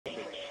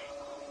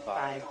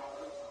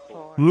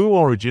Blue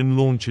Origin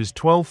launches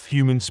 12th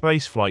human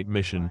spaceflight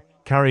mission,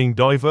 carrying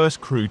diverse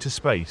crew to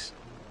space.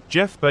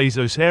 Jeff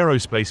Bezos'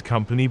 aerospace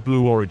company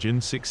Blue Origin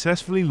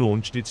successfully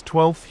launched its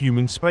 12th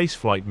human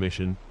spaceflight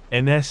mission,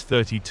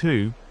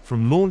 NS-32,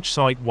 from Launch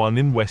Site 1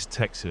 in West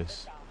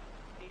Texas.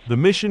 The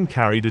mission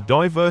carried a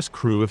diverse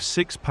crew of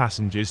 6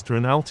 passengers to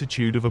an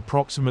altitude of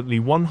approximately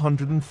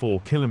 104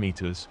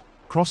 kilometers,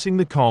 crossing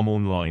the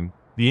Kármán line,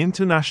 the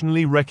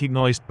internationally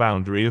recognized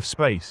boundary of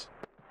space.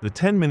 The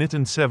 10-minute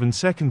and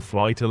 7-second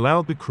flight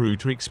allowed the crew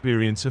to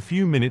experience a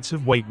few minutes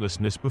of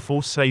weightlessness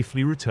before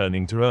safely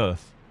returning to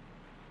Earth.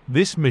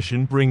 This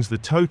mission brings the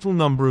total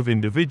number of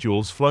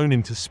individuals flown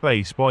into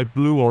space by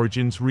Blue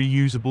Origin's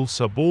reusable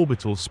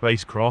suborbital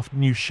spacecraft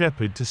New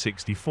Shepard to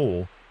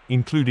 64,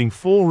 including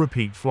 4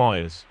 repeat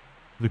flyers.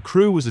 The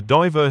crew was a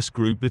diverse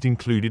group that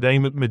included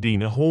Amit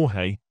Medina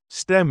Jorge,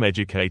 STEM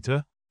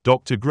educator,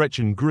 Dr.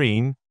 Gretchen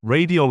Green,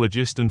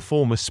 radiologist and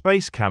former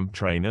space camp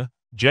trainer,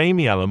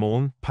 Jamie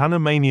Alamorn,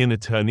 Panamanian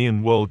attorney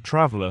and world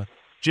traveler,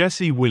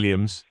 Jesse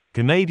Williams,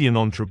 Canadian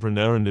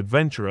entrepreneur and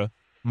adventurer,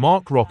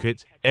 Mark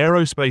Rocket,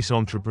 aerospace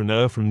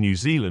entrepreneur from New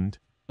Zealand,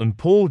 and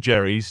Paul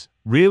Jerrys,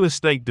 real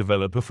estate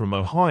developer from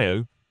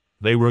Ohio.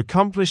 They were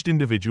accomplished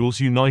individuals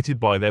united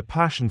by their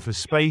passion for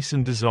space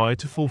and desire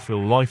to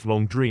fulfill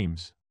lifelong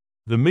dreams.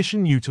 The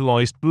mission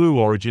utilized Blue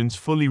Origin's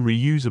fully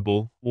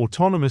reusable,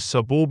 autonomous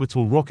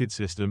suborbital rocket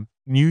system,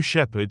 New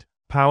Shepard,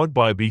 powered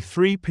by a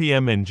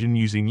B-3PM engine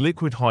using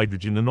liquid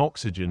hydrogen and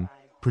oxygen,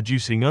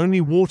 producing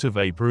only water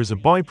vapor as a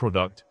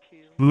byproduct.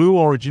 Blue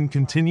Origin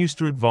continues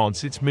to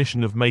advance its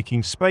mission of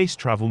making space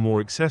travel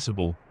more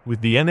accessible,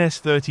 with the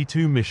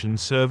NS-32 mission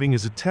serving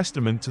as a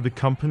testament to the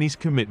company's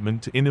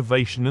commitment to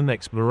innovation and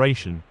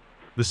exploration.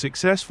 The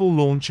successful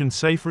launch and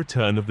safe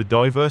return of the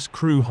diverse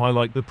crew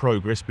highlight the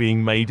progress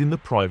being made in the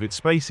private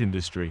space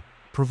industry,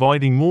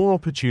 providing more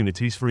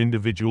opportunities for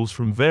individuals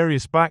from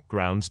various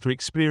backgrounds to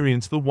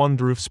experience the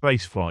wonder of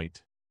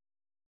spaceflight.